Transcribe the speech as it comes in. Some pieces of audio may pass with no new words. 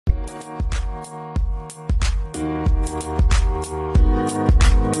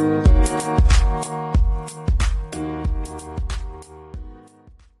Hello,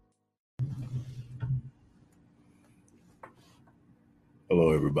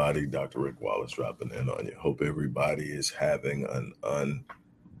 everybody. Dr. Rick Wallace dropping in on you. Hope everybody is having an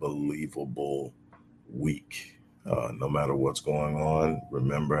unbelievable week. No matter what's going on,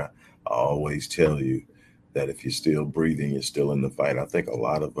 remember, I always tell you that if you're still breathing, you're still in the fight. I think a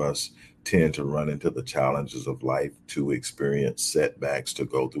lot of us tend to run into the challenges of life, to experience setbacks, to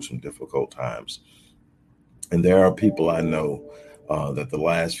go through some difficult times. And there are people I know that the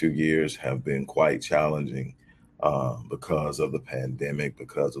last few years have been quite challenging because of the pandemic,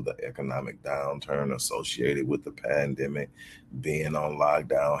 because of the economic downturn associated with the pandemic, being on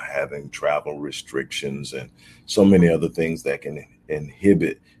lockdown, having travel restrictions, and so many other things that can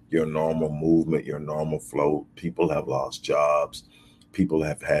inhibit your normal movement, your normal flow. People have lost jobs. People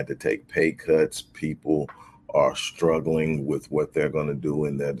have had to take pay cuts. People are struggling with what they're going to do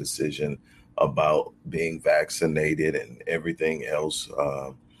in their decision about being vaccinated and everything else.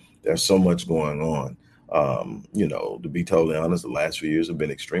 There's so much going on. To be totally honest, the last few years have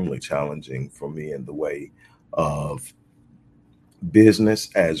been extremely challenging for me in the way of business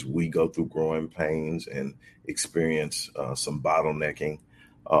as we go through growing pains and experience some bottlenecking,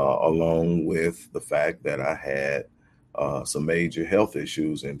 along with the fact that I had some major health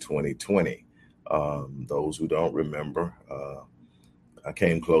issues in 2020. Those who don't remember, I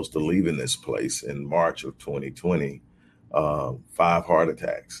came close to leaving this place in March of 2020, 5 heart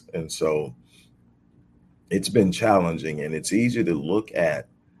attacks. And so it's been challenging, and it's easy to look at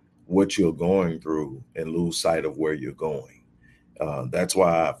what you're going through and lose sight of where you're going. That's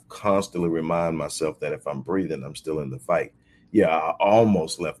why I constantly remind myself that if I'm breathing, I'm still in the fight. Yeah, I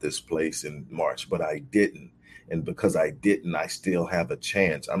almost left this place in March, but I didn't. And because I didn't, I still have a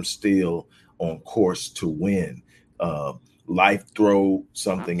chance. I'm still on course to win. Life threw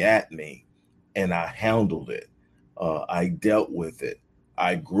something at me, and I handled it. I dealt with it.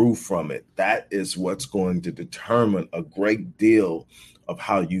 I grew from it. That is what's going to determine a great deal of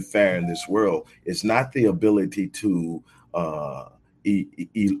how you fare in this world. It's not the ability to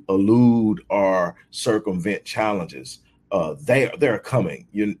elude or circumvent challenges. They're coming.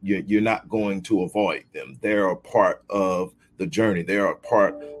 You're not going to avoid them. They're a part of the journey. They're a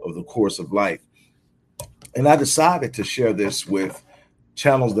part of the course of life. And I decided to share this with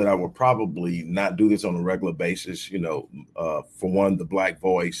channels that I would probably not do this on a regular basis. For one, the Black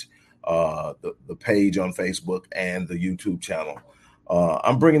Voice, the page on Facebook, and the YouTube channel.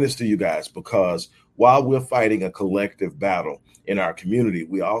 I'm bringing this to you guys because while we're fighting a collective battle in our community,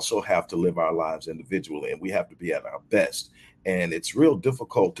 we also have to live our lives individually, and we have to be at our best. And it's real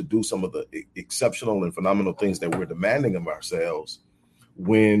difficult to do some of the exceptional and phenomenal things that we're demanding of ourselves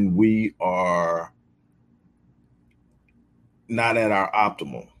when we are not at our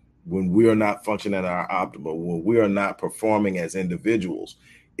optimal, when we are not functioning at our optimal, when we are not performing as individuals.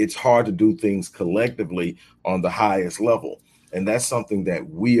 It's hard to do things collectively on the highest level. And that's something that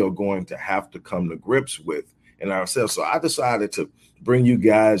we are going to have to come to grips with in ourselves. So I decided to bring you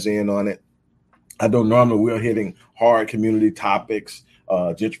guys in on it. I know normally we're hitting hard community topics,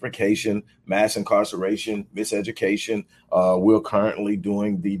 gentrification, mass incarceration, miseducation. We're currently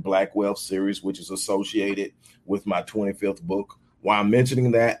doing the Black Wealth series, which is associated with my 25th book. Why I'm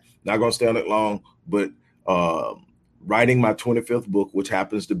mentioning that, not going to stay on it long, but writing my 25th book, which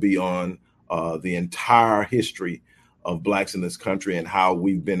happens to be on the entire history of Blacks in this country and how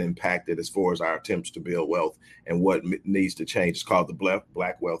we've been impacted as far as our attempts to build wealth and what needs to change. It's called the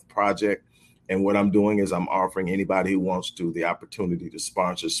Black Wealth Project. And what I'm doing is I'm offering anybody who wants to the opportunity to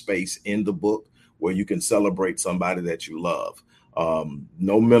sponsor space in the book where you can celebrate somebody that you love.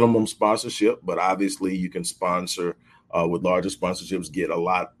 No minimum sponsorship, but obviously you can sponsor with larger sponsorships, get a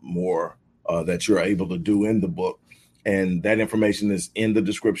lot more that you're able to do in the book. And that information is in the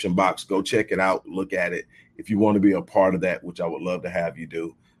description box. Go check it out. Look at it. If you want to be a part of that, which I would love to have you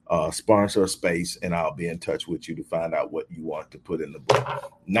do, sponsor a space, and I'll be in touch with you to find out what you want to put in the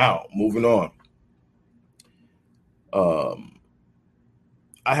book. Now, moving on.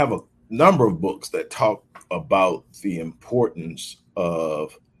 I have a number of books that talk about the importance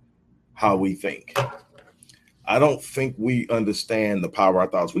of how we think. I don't think we understand the power of our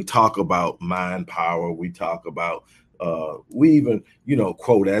thoughts. We talk about mind power. We talk about, we even,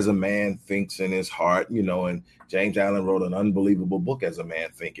 quote, as a man thinks in his heart, and James Allen wrote an unbelievable book, As a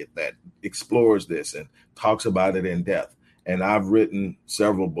Man Thinketh, that explores this and talks about it in depth. And I've written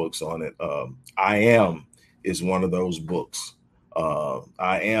several books on it. I Am is one of those books.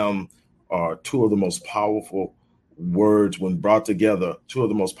 I Am are two of the most powerful words, when brought together, two of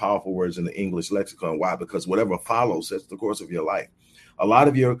the most powerful words in the English lexicon. Why? Because whatever follows sets the course of your life. A lot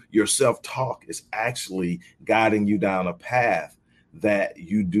of your self-talk is actually guiding you down a path that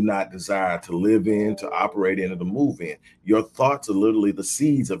you do not desire to live in, to operate in, or to move in. Your thoughts are literally the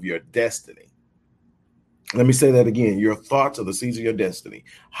seeds of your destiny. Let me say that again. Your thoughts are the seeds of your destiny.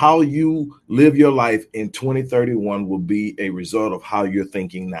 How you live your life in 2031 will be a result of how you're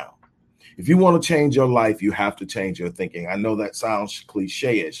thinking now. If you want to change your life, you have to change your thinking. I know that sounds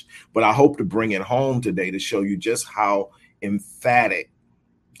cliche-ish, but I hope to bring it home today to show you just how emphatic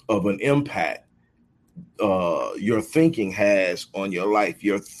of an impact your thinking has on your life.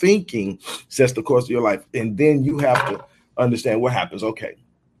 Your thinking sets the course of your life. And then you have to understand what happens. Okay.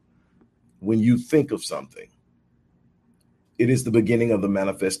 When you think of something, it is the beginning of the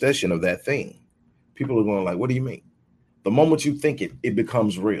manifestation of that thing. People are going like, what do you mean? The moment you think it, it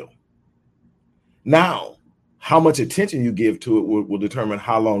becomes real. Now, how much attention you give to it will determine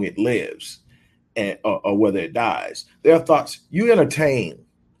how long it lives and or whether it dies. There are thoughts you entertain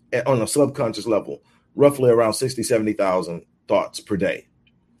on a subconscious level, roughly around 60, 70,000 thoughts per day.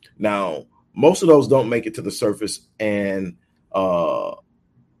 Now, most of those don't make it to the surface and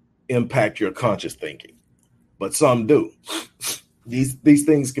impact your conscious thinking, but some do. These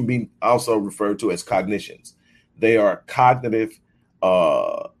things can be also referred to as cognitions. They are cognitive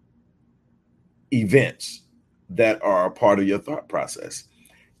events that are a part of your thought process.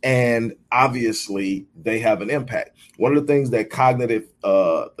 And obviously, they have an impact. One of the things that cognitive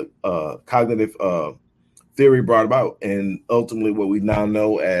theory brought about, and ultimately what we now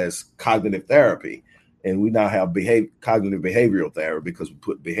know as cognitive therapy, and we now have cognitive behavioral therapy because we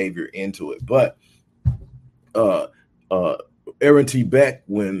put behavior into it. But Aaron T. Beck,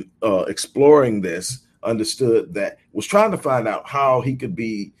 when exploring this, understood that, was trying to find out how he could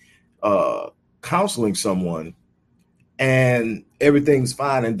be counseling someone and everything's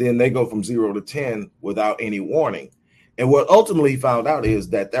fine, and then they go from 0 to 10 without any warning. And what ultimately he found out is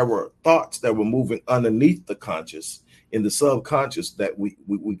that there were thoughts that were moving underneath the conscious in the subconscious that we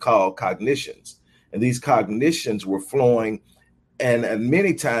call cognitions. And these cognitions were flowing, and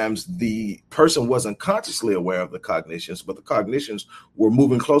many times the person wasn't consciously aware of the cognitions, but the cognitions were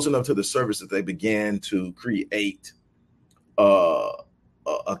moving close enough to the surface that they began to create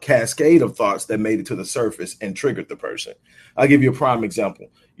a cascade of thoughts that made it to the surface and triggered the person. I'll give you a prime example.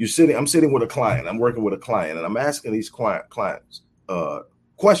 I'm sitting with a client. I'm working with a client, and I'm asking these clients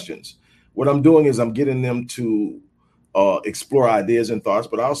questions. What I'm doing is I'm getting them to explore ideas and thoughts,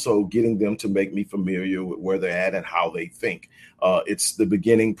 but also getting them to make me familiar with where they're at and how they think. It's the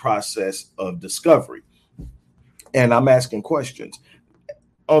beginning process of discovery. And I'm asking questions.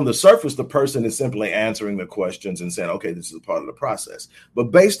 On the surface, the person is simply answering the questions and saying, okay, this is a part of the process.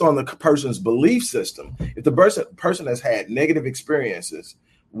 But based on the person's belief system, if the person has had negative experiences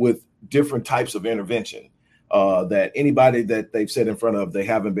with different types of intervention, that anybody that they've sat in front of, they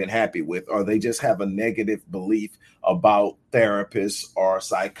haven't been happy with, or they just have a negative belief about therapists or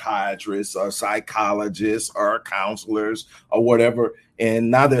psychiatrists or psychologists or counselors or whatever,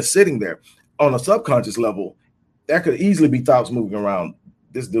 and now they're sitting there on a subconscious level, there could easily be thoughts moving around.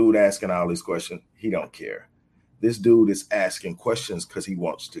 This dude asking all these questions, he don't care. This dude is asking questions because he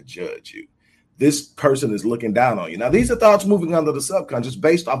wants to judge you. This person is looking down on you. Now, these are thoughts moving under the subconscious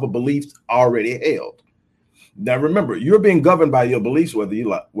based off of beliefs already held. Now, remember, you're being governed by your beliefs, whether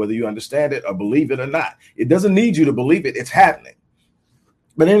you understand it or believe it or not. It doesn't need you to believe it. It's happening.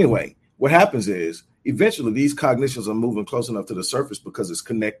 But anyway, what happens is eventually these cognitions are moving close enough to the surface because it's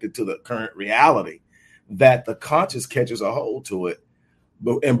connected to the current reality that the conscious catches a hold to it.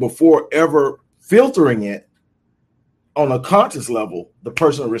 And before ever filtering it on a conscious level, the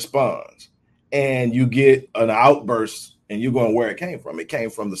person responds and you get an outburst and you're going where it came from. It came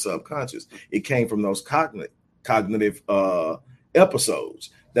from the subconscious. It came from those cognitive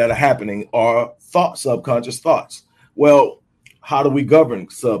episodes that are happening or subconscious thoughts. Well, how do we govern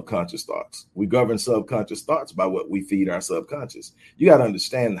subconscious thoughts? We govern subconscious thoughts by what we feed our subconscious. You got to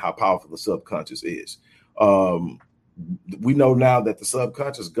understand how powerful the subconscious is. We know now that the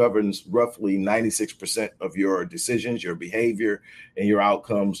subconscious governs roughly 96% of your decisions, your behavior, and your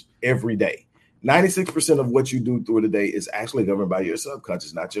outcomes every day. 96% of what you do through the day is actually governed by your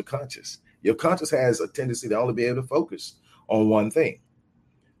subconscious, not your conscious. Your conscious has a tendency to only be able to focus on one thing.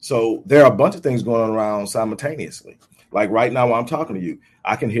 So there are a bunch of things going on around simultaneously. Like right now while I'm talking to you,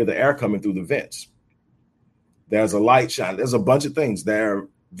 I can hear the air coming through the vents. There's a light shine. There's a bunch of things. There are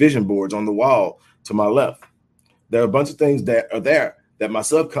vision boards on the wall to my left. There are a bunch of things that are there that my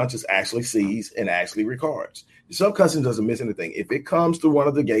subconscious actually sees and actually records. The subconscious doesn't miss anything. If it comes through one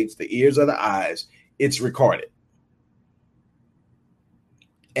of the gates, the ears or the eyes, it's recorded.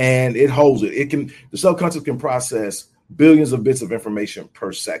 and it holds it. The subconscious can process billions of bits of information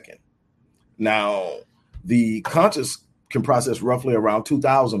per second. Now, the conscious can process roughly around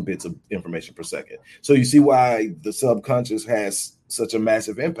 2,000 bits of information per second. So you see why the subconscious has such a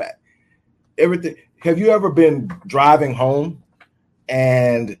massive impact. Everything. Have you ever been driving home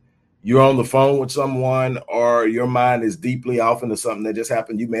and you're on the phone with someone, or your mind is deeply off into something that just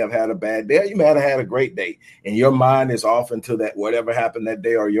happened? You may have had a bad day, or you may have had a great day, and your mind is off into that whatever happened that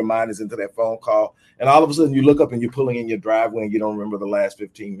day, or your mind is into that phone call, and all of a sudden you look up and you're pulling in your driveway and you don't remember the last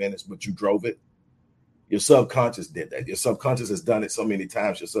 15 minutes, but you drove it. Your subconscious did that. Your subconscious has done it so many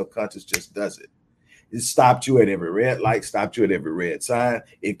times. Your subconscious just does it. It stopped you at every red light, stopped you at every red sign.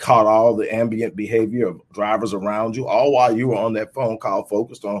 It caught all the ambient behavior of drivers around you, all while you were on that phone call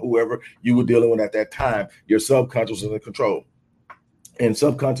focused on whoever you were dealing with at that time. Your subconscious was in control. And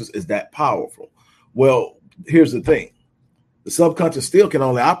subconscious is that powerful. Well, here's the thing. The subconscious still can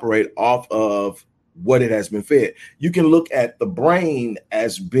only operate off of what it has been fed. You can look at the brain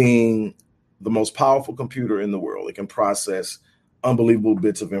as being the most powerful computer in the world. It can process unbelievable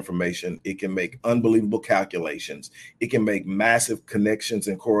bits of information. It can make unbelievable calculations. It can make massive connections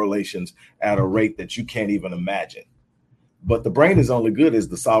and correlations at a rate that you can't even imagine. But the brain is only good as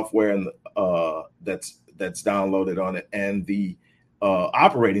the software and that's downloaded on it and the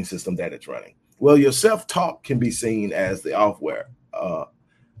operating system that it's running. Well, your self-talk can be seen as the software,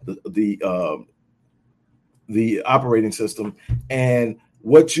 the operating system, and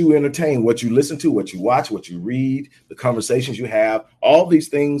what you entertain, what you listen to, what you watch, what you read, the conversations you have, all these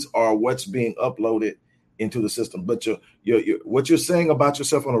things are what's being uploaded into the system. But what you're saying about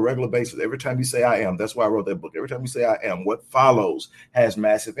yourself on a regular basis, every time you say I am, that's why I wrote that book. Every time you say I am, what follows has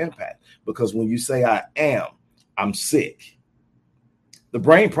massive impact. Because when you say I am, I'm sick, the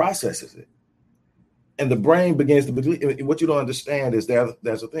brain processes it. And the brain begins to believe. What you don't understand is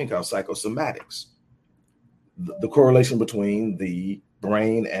there's a thing called psychosomatics, the correlation between the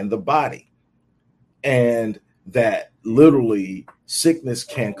brain and the body, and that literally sickness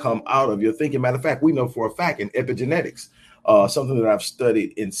can come out of your thinking. Matter of fact, we know for a fact in epigenetics, something that I've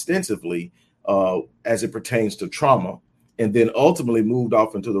studied extensively as it pertains to trauma, and then ultimately moved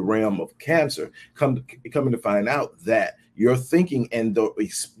off into the realm of cancer, coming to find out that your thinking and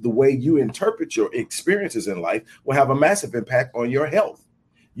the way you interpret your experiences in life will have a massive impact on your health.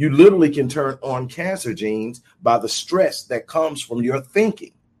 You literally can turn on cancer genes by the stress that comes from your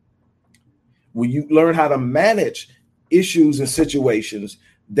thinking. When you learn how to manage issues and situations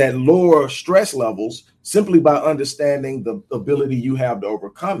that lower stress levels simply by understanding the ability you have to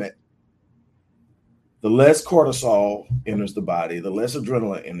overcome it, the less cortisol enters the body, the less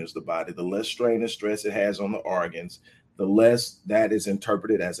adrenaline enters the body, the less strain and stress it has on the organs, the less that is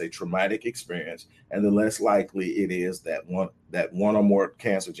interpreted as a traumatic experience, and the less likely it is that one or more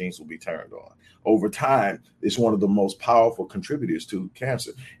cancer genes will be turned on. Over time, it's one of the most powerful contributors to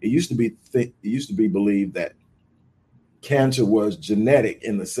cancer. It used to be believed that cancer was genetic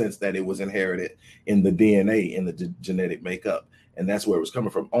in the sense that it was inherited in the DNA, in the genetic makeup, and that's where it was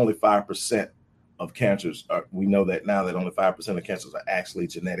coming from. Only 5% of cancers we know that now, that only 5% of cancers are actually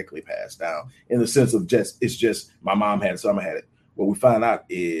genetically passed down, in the sense of it's just my mom had it, so I'm gonna have it. What we find out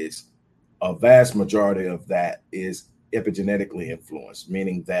is a vast majority of that is epigenetically influenced,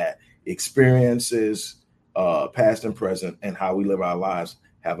 meaning that experiences, past and present, and how we live our lives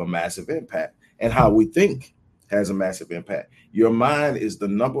have a massive impact, and how we think has a massive impact. Your mind is the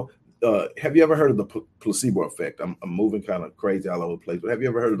number. Have you ever heard of the placebo effect? I'm moving kind of crazy all over the place, but have you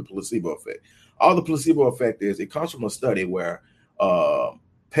ever heard of the placebo effect? All the placebo effect is, it comes from a study where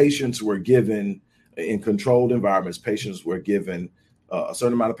patients were given, in controlled environments, patients were given, a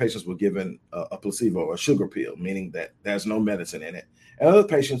certain amount of patients were given a placebo, a sugar pill, meaning that there's no medicine in it. And other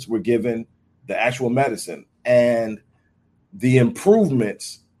patients were given the actual medicine, and the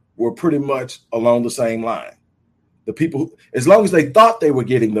improvements were pretty much along the same line. The people, as long as they thought they were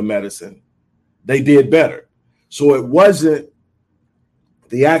getting the medicine, they did better. So it wasn't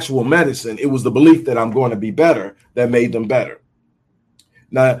the actual medicine, it was the belief that I'm going to be better that made them better.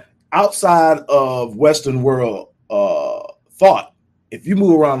 Now, outside of Western world thought, if you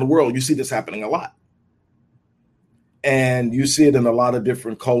move around the world, you see this happening a lot. And you see it in a lot of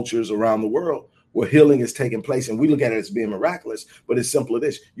different cultures around the world where healing is taking place. And we look at it as being miraculous, but it's simply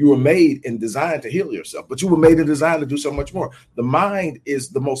this: you were made and designed to heal yourself, but you were made and designed to do so much more. The mind is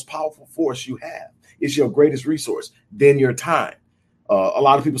the most powerful force you have. It's your greatest resource, then your time. A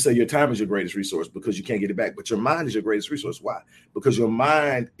lot of people say your time is your greatest resource because you can't get it back, but your mind is your greatest resource. Why? Because your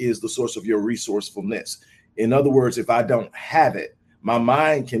mind is the source of your resourcefulness. In other words, if I don't have it, my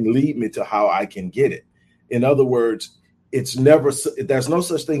mind can lead me to how I can get it. In other words, It's never, there's no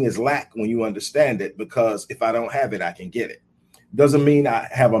such thing as lack when you understand it, because if I don't have it, I can get it. Doesn't mean I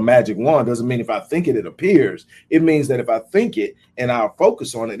have a magic wand. Doesn't mean if I think it, it appears. It means that if I think it and I'll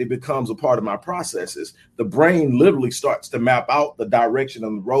focus on it, it becomes a part of my processes. The brain literally starts to map out the direction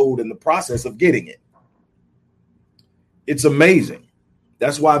on the road and the process of getting it. It's amazing.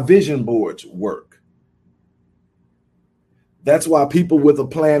 That's why vision boards work. That's why people with a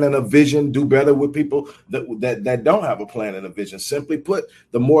plan and a vision do better with people that don't have a plan and a vision. Simply put,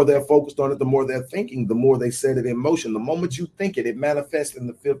 the more they're focused on it, the more they're thinking, the more they set it in motion. The moment you think it, it manifests in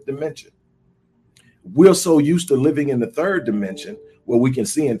the fifth dimension. We're so used to living in the third dimension where we can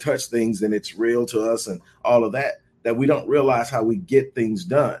see and touch things and it's real to us and all of that, that we don't realize how we get things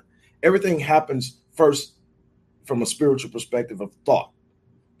done. Everything happens first from a spiritual perspective of thought.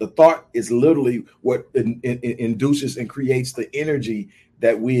 The thought is literally what induces and creates the energy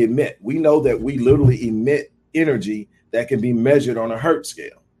that we emit. We know that we literally emit energy that can be measured on a Hertz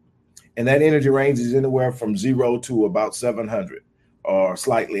scale. And that energy range is anywhere from 0 to about 700 or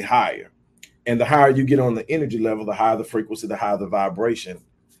slightly higher. And the higher you get on the energy level, the higher the frequency, the higher the vibration,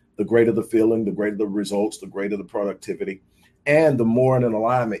 the greater the feeling, the greater the results, the greater the productivity, and the more in an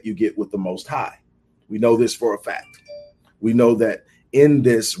alignment you get with the Most High. We know this for a fact. We know that in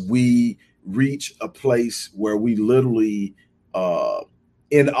this, we reach a place where we literally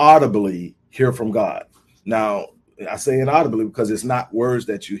inaudibly hear from God. Now, I say inaudibly because it's not words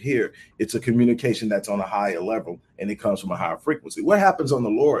that you hear. It's a communication that's on a higher level, and it comes from a higher frequency. What happens on the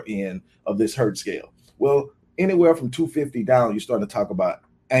lower end of this Hertz scale? Well, anywhere from 250 down, you start to talk about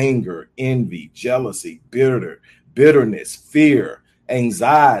anger, envy, jealousy, bitterness, fear,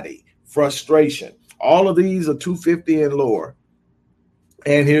 anxiety, frustration. All of these are 250 and lower.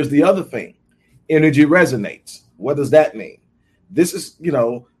 And here's the other thing. Energy resonates. What does that mean? This is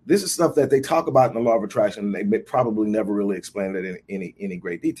stuff that they talk about in the law of attraction, and they may probably never really explain it in any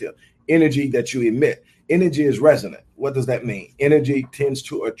great detail. Energy that you emit. Energy is resonant. What does that mean? Energy tends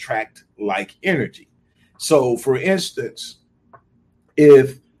to attract like energy. So, for instance,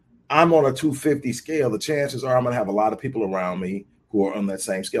 if I'm on a 250 scale, the chances are I'm going to have a lot of people around me who are on that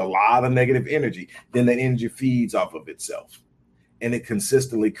same scale, a lot of negative energy. Then that energy feeds off of itself. And it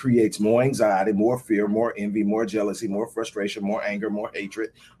consistently creates more anxiety, more fear, more envy, more jealousy, more frustration, more anger, more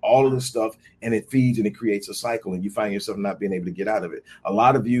hatred, all of this stuff. And it feeds and it creates a cycle, and you find yourself not being able to get out of it. A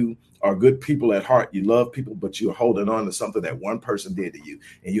lot of you are good people at heart. You love people, but you're holding on to something that one person did to you.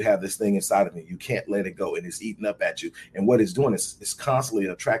 And you have this thing inside of you. You can't let it go, and it's eating up at you. And what it's doing is it's constantly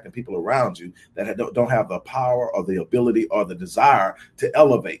attracting people around you that don't have the power or the ability or the desire to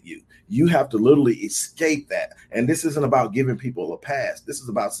elevate you. You have to literally escape that. And this isn't about giving people a pass. This is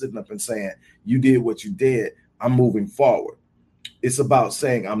about sitting up and saying, you did what you did. I'm moving forward. It's about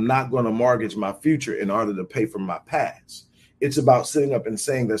saying, I'm not going to mortgage my future in order to pay for my past. It's about sitting up and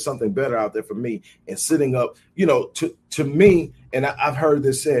saying there's something better out there for me, and sitting up, to me, and I've heard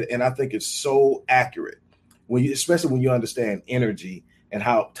this said, and I think it's so accurate, especially when you understand energy and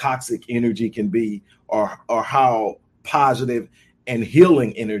how toxic energy can be, or how positive and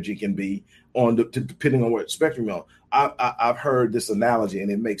healing energy can be depending on what spectrum you're on. I've heard this analogy,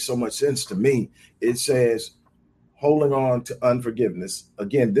 and it makes so much sense to me. It says, holding on to unforgiveness.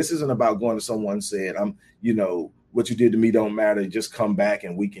 Again, this isn't about going to someone and saying, what you did to me don't matter. Just come back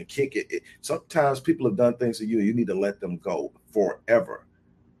and we can kick it. Sometimes people have done things to you. You need to let them go forever,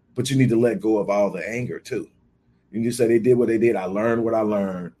 but you need to let go of all the anger too. You just say, they did what they did. I learned what I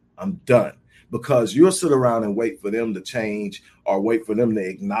learned. I'm done. Because you'll sit around and wait for them to change, or wait for them to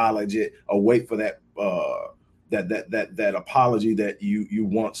acknowledge it, or wait for that that apology that you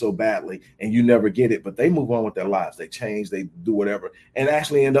want so badly, and you never get it. But they move on with their lives. They change, they do whatever, and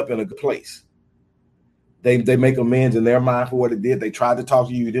actually end up in a good place. They make amends in their mind for what it did. They tried to talk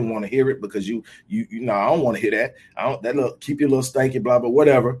to you. You didn't want to hear it because you I don't want to hear that. Keep your little stanky, blah, blah,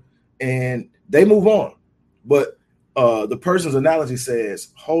 whatever. And they move on. But the person's analogy says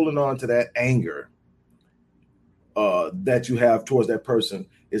holding on to that anger that you have towards that person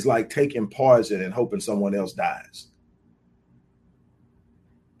is like taking poison and hoping someone else dies.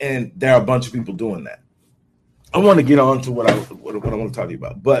 And there are a bunch of people doing that. I want to get on to what I want to talk to you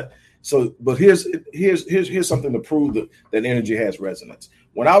about. But here's something to prove that energy has resonance.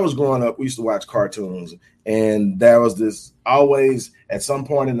 When I was growing up, we used to watch cartoons, and there was this always at some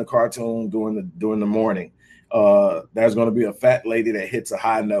point in the cartoon during the morning, there's going to be a fat lady that hits a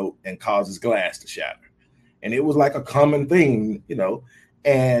high note and causes glass to shatter. And it was like a common thing,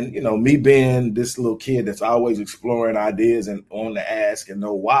 and, me being this little kid that's always exploring ideas and on to ask and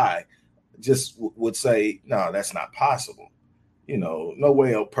know why, just would say, no, that's not possible. No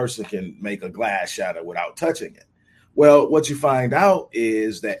way a person can make a glass shatter without touching it. Well, what you find out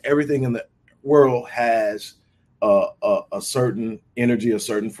is that everything in the world has a certain energy, a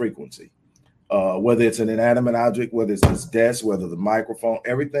certain frequency. Whether it's an inanimate object, whether it's this desk, whether the microphone,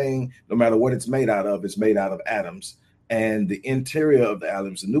 everything, no matter what it's made out of, is made out of atoms. And the interior of the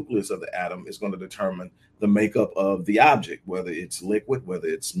atoms, the nucleus of the atom, is going to determine the makeup of the object, whether it's liquid, whether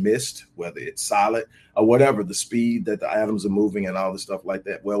it's mist, whether it's solid, or whatever, the speed that the atoms are moving and all the stuff like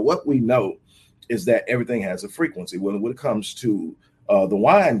that. Well, what we know is that everything has a frequency. When it comes to the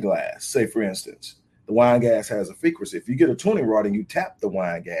wine glass, say, for instance, the wine glass has a frequency. If you get a tuning rod and you tap the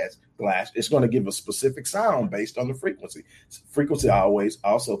wine glass, it's going to give a specific sound based on the frequency. Frequency always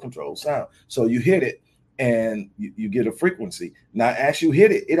also controls sound. So you hit it and you get a frequency. Now, as you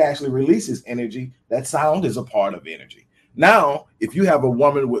hit it, it actually releases energy. That sound is a part of energy. Now, if you have a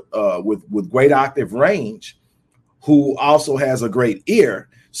woman with great octave range who also has a great ear,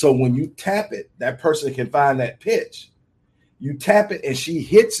 so when you tap it, that person can find that pitch. You tap it and she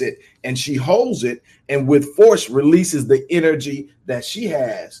hits it and she holds it and with force releases the energy that she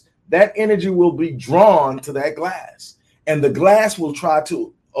has. That energy will be drawn to that glass, and the glass will try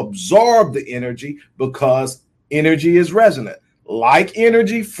to absorb the energy because energy is resonant. Like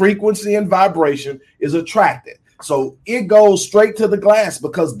energy, frequency and vibration is attracted. So it goes straight to the glass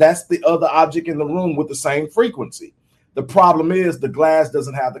because that's the other object in the room with the same frequency. The problem is the glass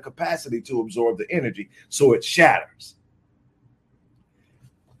doesn't have the capacity to absorb the energy, so it shatters.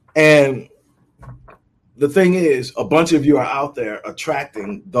 And the thing is, a bunch of you are out there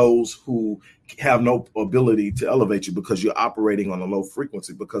attracting those who have no ability to elevate you because you're operating on a low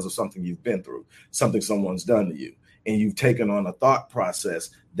frequency because of something you've been through, something someone's done to you. And you've taken on a thought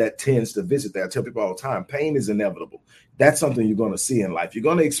process that tends to visit that. I tell people all the time, pain is inevitable. That's something you're going to see in life. You're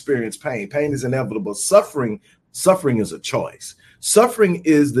going to experience pain. Pain is inevitable. Suffering is a choice. Suffering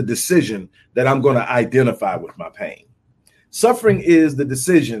is the decision that I'm going to identify with my pain. Suffering is the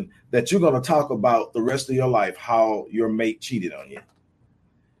decision that you're going to talk about the rest of your life, how your mate cheated on you.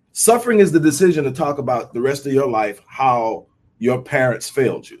 Suffering is the decision to talk about the rest of your life, how your parents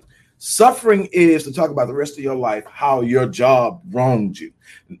failed you. Suffering is to talk about the rest of your life, how your job wronged you.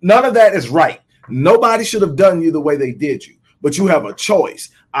 None of that is right. Nobody should have done you the way they did you, but you have a choice.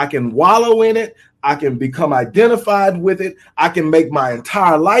 I can wallow in it. I can become identified with it. I can make my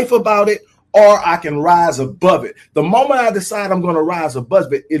entire life about it, or I can rise above it. The moment I decide I'm going to rise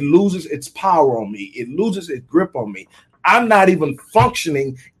above it, it loses its power on me. It loses its grip on me. I'm not even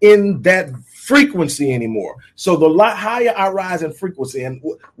functioning in that frequency anymore. So the higher I rise in frequency, and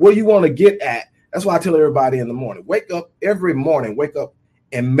where you want to get at, that's why I tell everybody in the morning, wake up every morning, wake up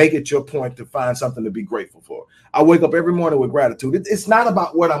and make it your point to find something to be grateful for. I wake up every morning with gratitude. It's not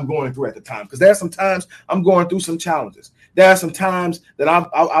about what I'm going through at the time, because there's some times I'm going through some challenges. There are some times that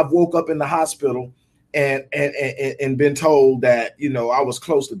I've woke up in the hospital and been told that, you know, I was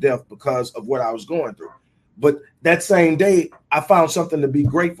close to death because of what I was going through. But that same day, I found something to be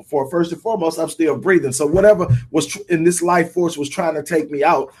grateful for. First and foremost, I'm still breathing. So whatever was in this life force was trying to take me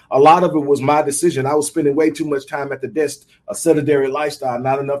out, a lot of it was my decision. I was spending way too much time at the desk, a sedentary lifestyle,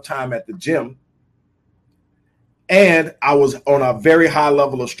 not enough time at the gym. And I was on a very high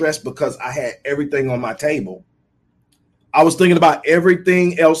level of stress because I had everything on my table. I was thinking about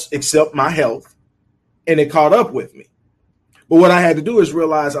everything else except my health, and it caught up with me. But what I had to do is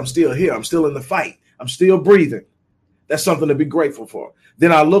realize I'm still here. I'm still in the fight. I'm still breathing. That's something to be grateful for.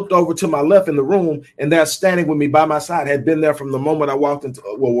 Then I looked over to my left in the room, and there standing with me by my side, had been there from the moment I walked into,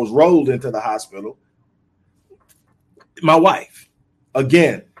 was rolled into the hospital, my wife.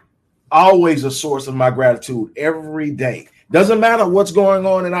 Again, always a source of my gratitude every day. Doesn't matter what's going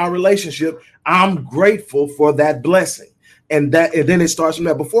on in our relationship, I'm grateful for that blessing. And then it starts from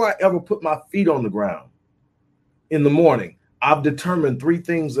there. Before I ever put my feet on the ground in the morning, I've determined 3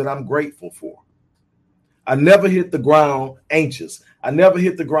 things that I'm grateful for. I never hit the ground anxious. I never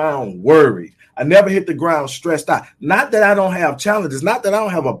hit the ground worried. I never hit the ground stressed out. Not that I don't have challenges, not that I don't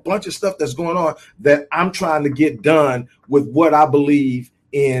have a bunch of stuff that's going on that I'm trying to get done with what I believe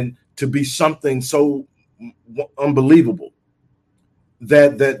in to be something so unbelievable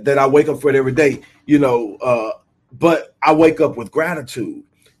that I wake up for it every day, but I wake up with gratitude.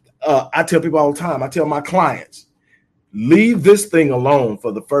 I tell people all the time, I tell my clients, leave this thing alone for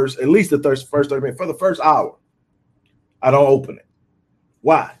at least the first 30 minutes. For the first hour, I don't open it.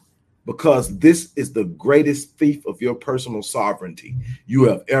 Why? Because this is the greatest thief of your personal sovereignty you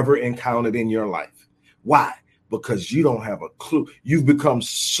have ever encountered in your life. Why? Because you don't have a clue. You've become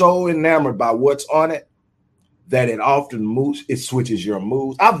so enamored by what's on it that it often switches your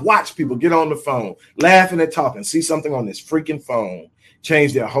mood. I've watched people get on the phone, laughing and talking, see something on this freaking phone,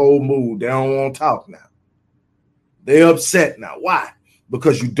 change their whole mood. They don't want to talk now. They're upset now. Why?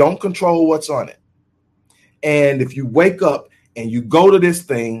 Because you don't control what's on it. And if you wake up and you go to this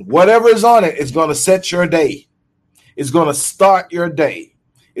thing, whatever is on it is going to set your day. It's going to start your day.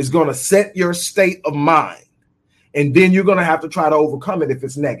 It's going to set your state of mind. And then you're going to have to try to overcome it if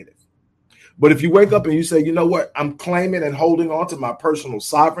it's negative. But if you wake up and you say, you know what, I'm claiming and holding on to my personal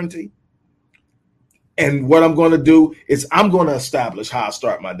sovereignty. And what I'm going to do is I'm going to establish how I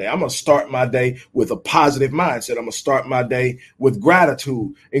start my day. I'm going to start my day with a positive mindset. I'm going to start my day with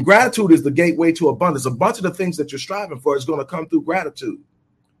gratitude. And gratitude is the gateway to abundance. A bunch of the things that you're striving for is going to come through gratitude.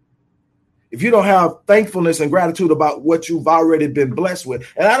 If you don't have thankfulness and gratitude about what you've already been blessed with,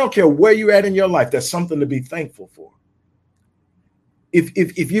 and I don't care where you're at in your life, that's something to be thankful for.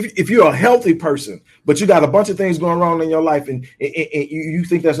 If you're a healthy person, but you got a bunch of things going wrong in your life and you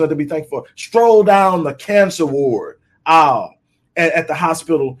think there's nothing to be thankful for, stroll down the cancer ward aisle at the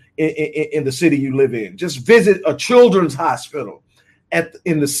hospital in the city you live in. Just visit a children's hospital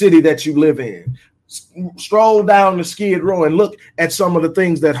in the city that you live in. Stroll down the Skid Row and look at some of the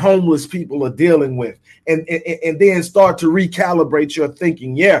things that homeless people are dealing with and then start to recalibrate your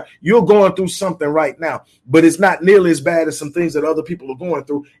thinking. Yeah, you're going through something right now, but it's not nearly as bad as some things that other people are going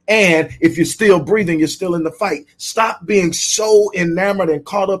through. And if you're still breathing, you're still in the fight. Stop being so enamored and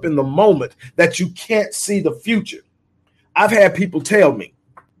caught up in the moment that you can't see the future. I've had people tell me,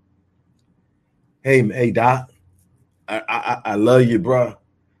 hey, Doc, I love you, bro,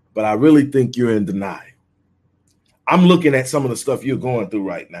 but I really think you're in denial. I'm looking at some of the stuff you're going through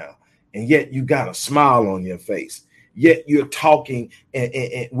right now, and yet you got a smile on your face. Yet you're talking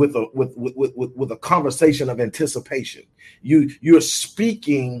and with a conversation of anticipation. You're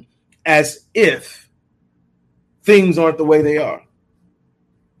speaking as if things aren't the way they are.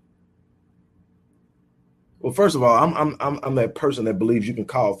 Well, first of all, I'm that person that believes you can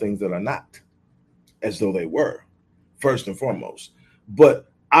call things that are not as though they were, first and foremost. But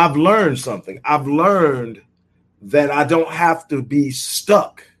I've learned something. I've learned that I don't have to be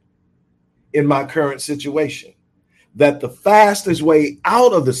stuck in my current situation. That the fastest way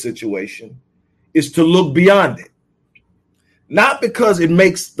out of the situation is to look beyond it. Not because it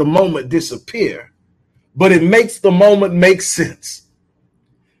makes the moment disappear, but it makes the moment make sense.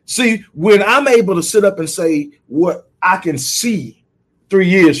 See, when I'm able to sit up and say what I can see 3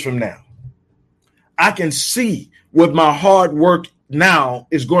 years from now, I can see what my hard work now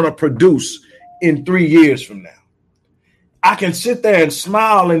is going to produce in 3 years from now. I can sit there and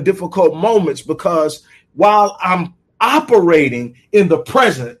smile in difficult moments because while I'm operating in the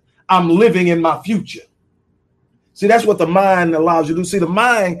present, I'm living in my future. See, that's what the mind allows you to do. See, the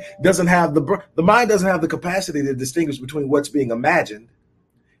mind doesn't have the capacity to distinguish between what's being imagined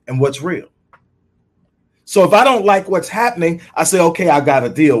and what's real. So if I don't like what's happening, I say, okay, I got to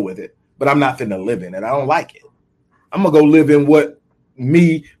deal with it, but I'm not finna live in it. I don't like it. I'm going to go live in what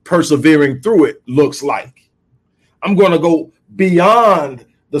me persevering through it looks like. I'm going to go beyond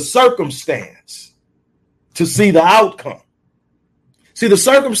the circumstance to see the outcome. See, the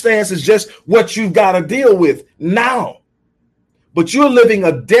circumstance is just what you've got to deal with now. But you're living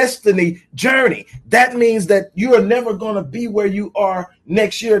a destiny journey. That means that you are never going to be where you are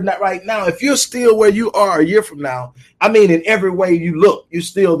next year, not right now. If you're still where you are a year from now, I mean, in every way you look, you're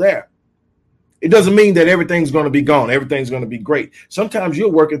still there. It doesn't mean that everything's going to be gone. Everything's going to be great. Sometimes you're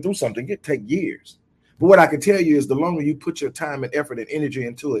working through something. It take years. But what I can tell you is the longer you put your time and effort and energy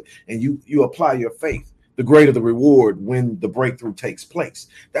into it and you apply your faith, the greater the reward when the breakthrough takes place.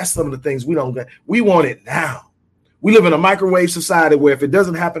 That's some of the things we don't get. We want it now. We live in a microwave society where if it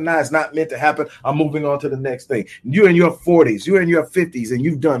doesn't happen now, it's not meant to happen. I'm moving on to the next thing. You're in your 40s, you're in your 50s, and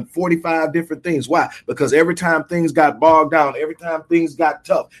you've done 45 different things. Why? Because every time things got bogged down, every time things got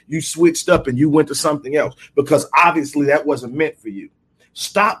tough, you switched up and you went to something else because obviously that wasn't meant for you.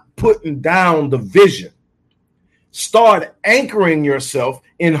 Stop putting down the vision. Start anchoring yourself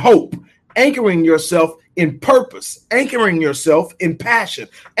in hope, anchoring yourself in purpose, anchoring yourself in passion,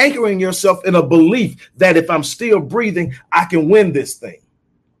 anchoring yourself in a belief that if I'm still breathing, I can win this thing.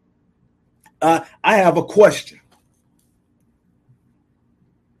 I have a question.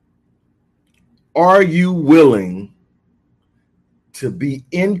 Are you willing to be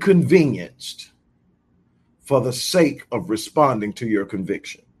inconvenienced for the sake of responding to your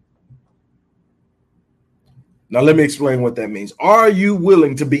conviction? Now, let me explain what that means. Are you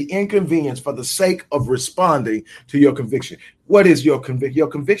willing to be inconvenienced for the sake of responding to your conviction? What is your conviction? Your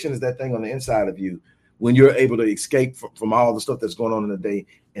conviction is that thing on the inside of you when you're able to escape from all the stuff that's going on in the day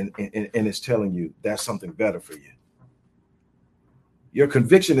and it's telling you that's something better for you. Your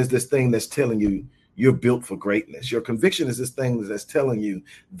conviction is this thing that's telling you you're built for greatness. Your conviction is this thing that's telling you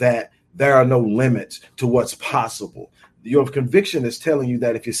that there are no limits to what's possible. Your conviction is telling you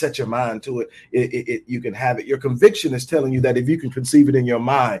that if you set your mind to it, you can have it. Your conviction is telling you that if you can conceive it in your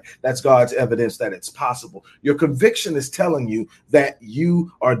mind, that's God's evidence that it's possible. Your conviction is telling you that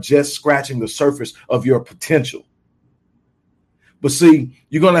you are just scratching the surface of your potential. But see,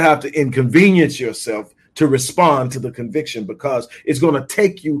 you're going to have to inconvenience yourself to respond to the conviction, because it's going to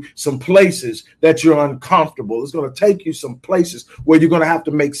take you some places that you're uncomfortable. It's going to take you some places where you're going to have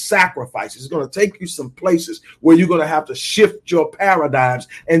to make sacrifices. It's going to take you some places where you're going to have to shift your paradigms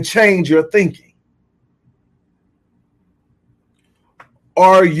and change your thinking.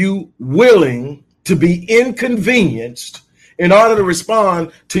 Are you willing to be inconvenienced in order to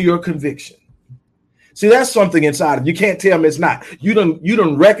respond to your conviction? See, that's something inside of you. You can't tell me it's not. You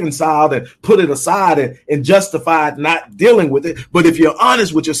done reconciled and put it aside and justified not dealing with it. But if you're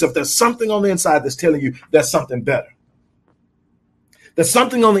honest with yourself, there's something on the inside that's telling you there's something better. There's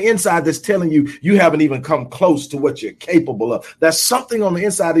something on the inside that's telling you you haven't even come close to what you're capable of. There's something on the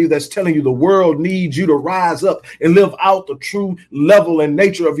inside of you that's telling you the world needs you to rise up and live out the true level and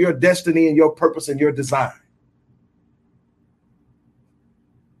nature of your destiny and your purpose and your design.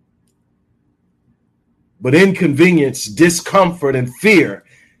 But inconvenience, discomfort, and fear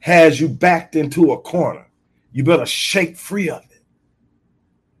has you backed into a corner. You better shake free of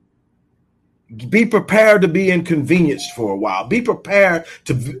it. Be prepared to be inconvenienced for a while. Be prepared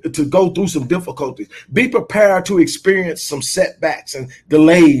to go through some difficulties. Be prepared to experience some setbacks and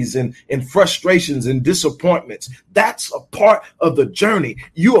delays and frustrations and disappointments. That's a part of the journey.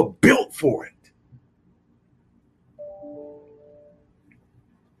 You are built for it.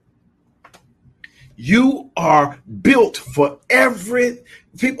 You are built for every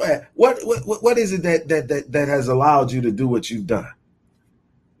people. What is it that has allowed you to do what you've done,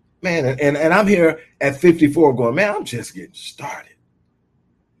 man? And I'm here at 54 going, man, I'm just getting started.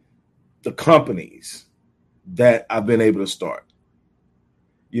 The companies that I've been able to start,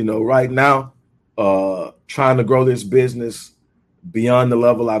 right now, trying to grow this business beyond the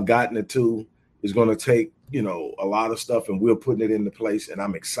level I've gotten it to is going to take, a lot of stuff, and we're putting it into place. And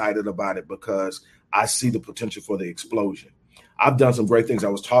I'm excited about it because I see the potential for the explosion. I've done some great things. I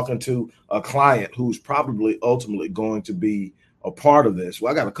was talking to a client who's probably ultimately going to be a part of this. Well,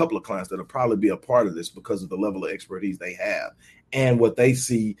 I got a couple of clients that'll probably be a part of this because of the level of expertise they have and what they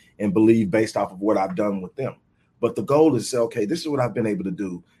see and believe based off of what I've done with them. But the goal is to say, okay, this is what I've been able to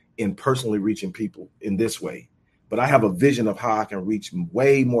do in personally reaching people in this way. But I have a vision of how I can reach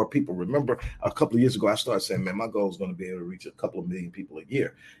way more people. Remember, a couple of years ago, I started saying, man, my goal is going to be able to reach a couple of million people a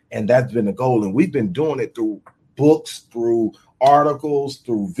year. And that's been the goal. And we've been doing it through books, through articles,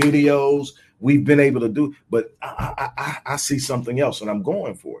 through videos. We've been able to do, but I see something else and I'm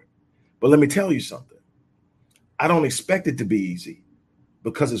going for it. But let me tell you something. I don't expect it to be easy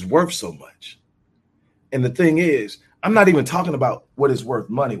because it's worth so much. And the thing is, I'm not even talking about what it's worth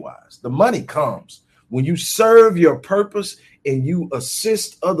money-wise. The money comes when you serve your purpose and you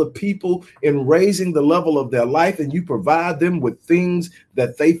assist other people in raising the level of their life and you provide them with things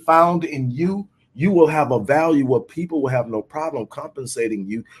that they found in you. You will have a value where people will have no problem compensating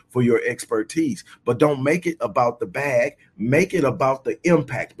you for your expertise. But don't make it about the bag. Make it about the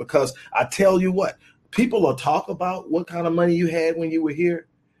impact. Because I tell you what, people will talk about what kind of money you had when you were here,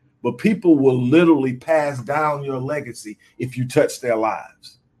 but people will literally pass down your legacy if you touch their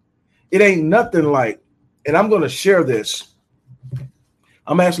lives. It ain't nothing like, and I'm going to share this.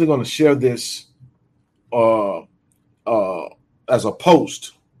 I'm actually going to share this as a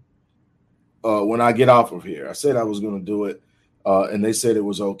post when I get off of here. I said I was going to do it, and they said it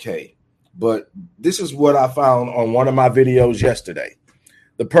was okay. But this is what I found on one of my videos yesterday.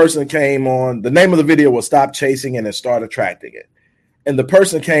 The person came on, the name of the video was Stop Chasing and Start Attracting It. And the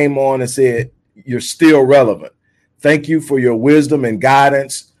person came on and said, you're still relevant. Thank you for your wisdom and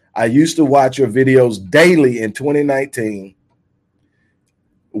guidance. I used to watch your videos daily in 2019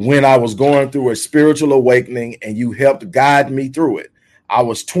 when I was going through a spiritual awakening, and you helped guide me through it. I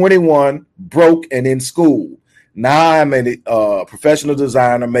was 21, broke, and in school. Now I'm a professional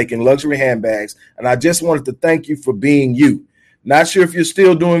designer making luxury handbags, and I just wanted to thank you for being you. Not sure if you're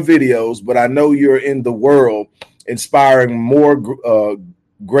still doing videos, but I know you're in the world inspiring more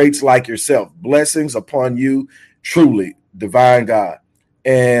greats like yourself. Blessings upon you, truly, divine God.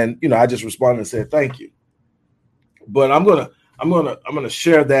 And I just responded and said thank you. But I'm gonna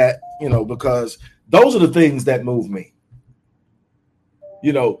share that, because those are the things that move me.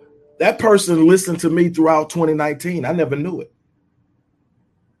 That person listened to me throughout 2019. I never knew it.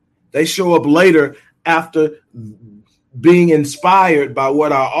 They show up later after being inspired by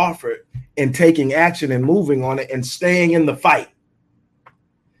what I offered and taking action and moving on it and staying in the fight.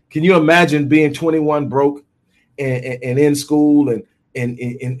 Can you imagine being 21 broke and in school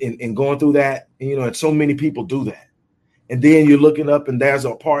and going through that? And so many people do that. And then you're looking up and there's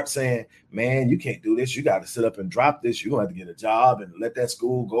a part saying, man, you can't do this. You got to sit up and drop this. You're going to have to get a job and let that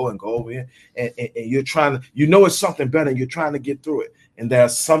school go and go over here. And you're trying to, it's something better. And you're trying to get through it. And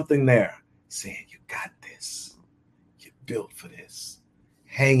there's something there saying, you got this. You're built for this.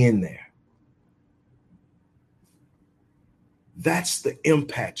 Hang in there. That's the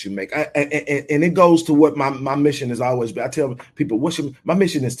impact you make. And it goes to what my mission has always been. I tell people, my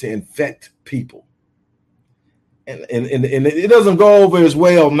mission is to infect people. And it doesn't go over as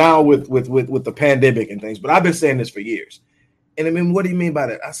well now with the pandemic and things, but I've been saying this for years. And I mean, what do you mean by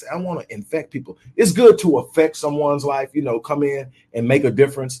that? I say, I want to infect people. It's good to affect someone's life, come in and make a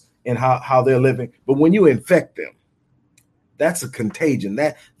difference in how they're living. But when you infect them, that's a contagion.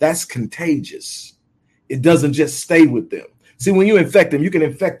 That's contagious. It doesn't just stay with them. See, when you infect them, you can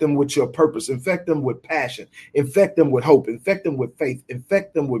infect them with your purpose, infect them with passion, infect them with hope, infect them with faith,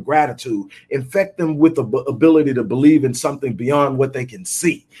 infect them with gratitude, infect them with the ability to believe in something beyond what they can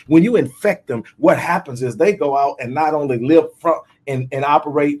see. When you infect them, what happens is they go out and not only live from and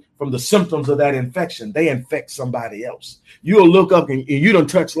operate from the symptoms of that infection, they infect somebody else. You'll look up and you don't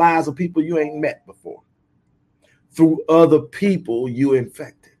touch lives of people you ain't met before. Through other people you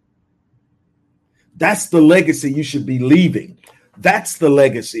infected. That's the legacy you should be leaving. That's the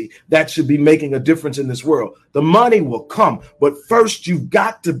legacy that should be making a difference in this world. The money will come, but first you've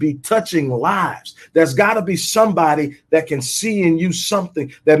got to be touching lives. There's got to be somebody that can see in you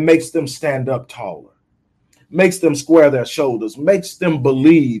something that makes them stand up taller, makes them square their shoulders, makes them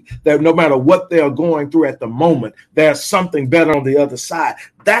believe that no matter what they're going through at the moment, there's something better on the other side.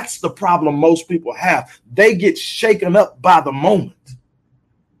 That's the problem most people have. They get shaken up by the moment.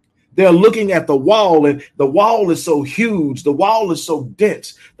 They're looking at the wall, and the wall is so huge. The wall is so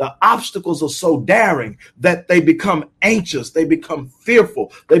dense. The obstacles are so daring that they become anxious. They become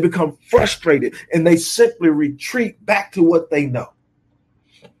fearful. They become frustrated, and they simply retreat back to what they know.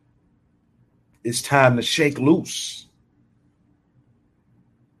 It's time to shake loose.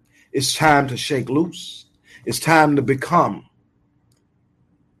 It's time to shake loose. It's time to become.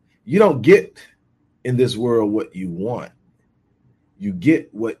 You don't get in this world what you want. You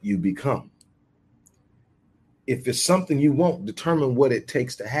get what you become. If it's something you want, determine what it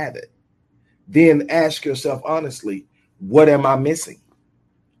takes to have it. Then ask yourself honestly, what am I missing?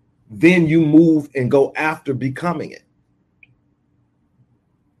 Then you move and go after becoming it.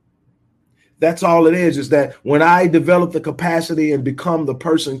 That's all it is that when I develop the capacity and become the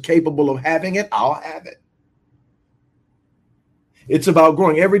person capable of having it, I'll have it. It's about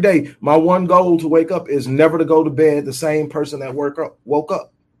growing every day. My one goal to wake up is never to go to bed the same person that woke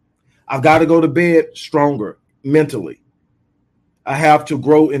up. I've got to go to bed stronger mentally. I have to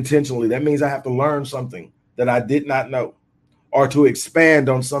grow intentionally. That means I have to learn something that I did not know or to expand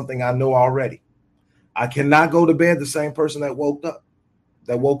on something I know already. I cannot go to bed the same person that woke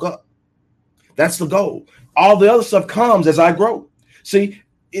up. That's the goal. All the other stuff comes as I grow. See,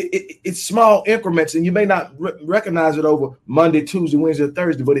 it's small increments, and you may not recognize it over Monday, Tuesday, Wednesday,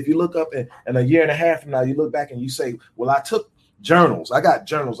 Thursday. But if you look up and a year and a half from now, you look back and you say, well, I took journals. I got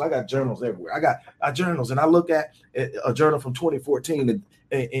journals. I got journals everywhere. I got journals. And I look at a journal from 2014 and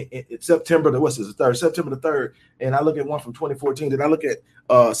September the 3rd, September the 3rd. And I look at one from 2014. Then I look at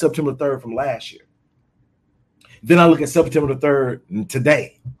September the 3rd from last year. Then I look at September the 3rd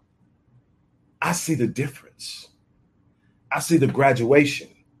today. I see the difference. I see the graduation.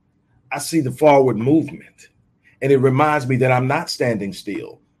 I see the forward movement, and it reminds me that I'm not standing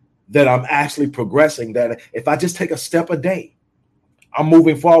still, that I'm actually progressing, that if I just take a step a day, I'm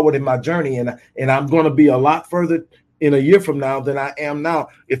moving forward in my journey, and I'm going to be a lot further in a year from now than I am now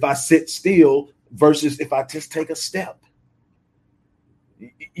if I sit still versus if I just take a step.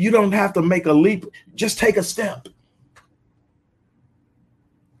 You don't have to make a leap. Just take a step.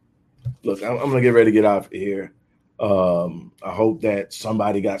 Look, I'm going to get ready to get out of here. I hope that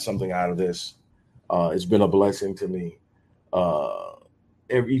somebody got something out of this. It's been a blessing to me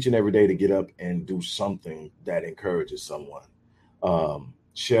each and every day to get up and do something that encourages someone.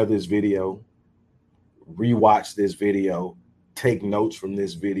 Share this video, rewatch this video, take notes from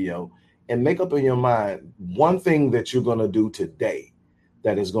this video, and make up in your mind one thing that you're going to do today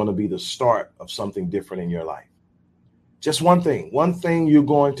that is going to be the start of something different in your life. Just one thing you're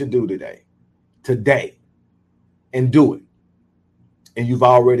going to do today. And do it. And you've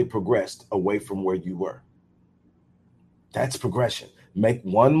already progressed away from where you were. That's progression. Make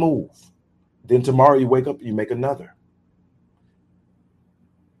one move. Then tomorrow you wake up, you make another.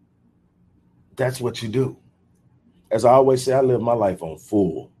 That's what you do. As I always say, I live my life on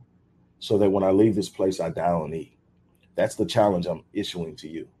full. so that when I leave this place, I die on E. That's the challenge I'm issuing to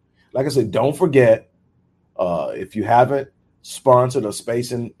you. Like I said, don't forget, if you haven't sponsored a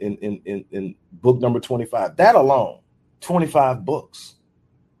space in book number 25, that alone, 25 books,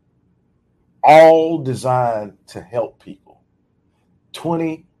 all designed to help people.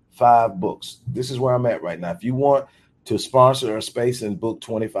 25 books. This is where I'm at right now. If you want to sponsor a space in book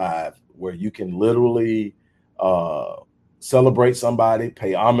 25 where you can literally celebrate somebody,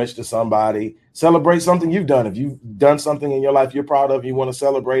 pay homage to somebody, celebrate something you've done. If you've done something in your life you're proud of, you want to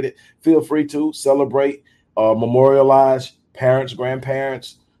celebrate it, feel free to celebrate, memorialize parents,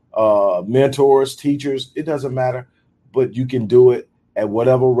 grandparents, mentors, teachers. It doesn't matter, but you can do it at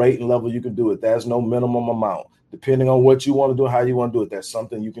whatever rate and level you can do it. There's no minimum amount. Depending on what you want to do, how you want to do it, that's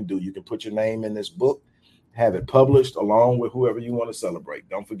something you can do. You can put your name in this book, have it published along with whoever you want to celebrate.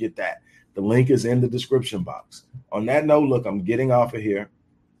 Don't forget that. The link is in the description box. On that note, look, I'm getting off of here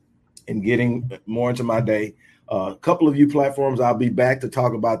and getting more into my day. A couple of you platforms, I'll be back to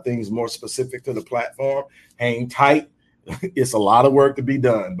talk about things more specific to the platform. Hang tight. It's a lot of work to be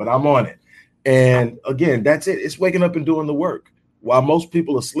done, but I'm on it. And again, that's it. It's waking up and doing the work. While most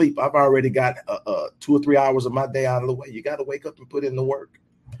people are asleep, I've already got 2 or 3 hours of my day out of the way. You got to wake up and put in the work.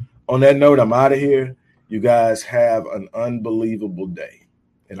 On that note, I'm out of here. You guys have an unbelievable day,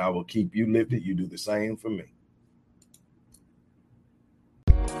 and I will keep you lifted. You do the same for me.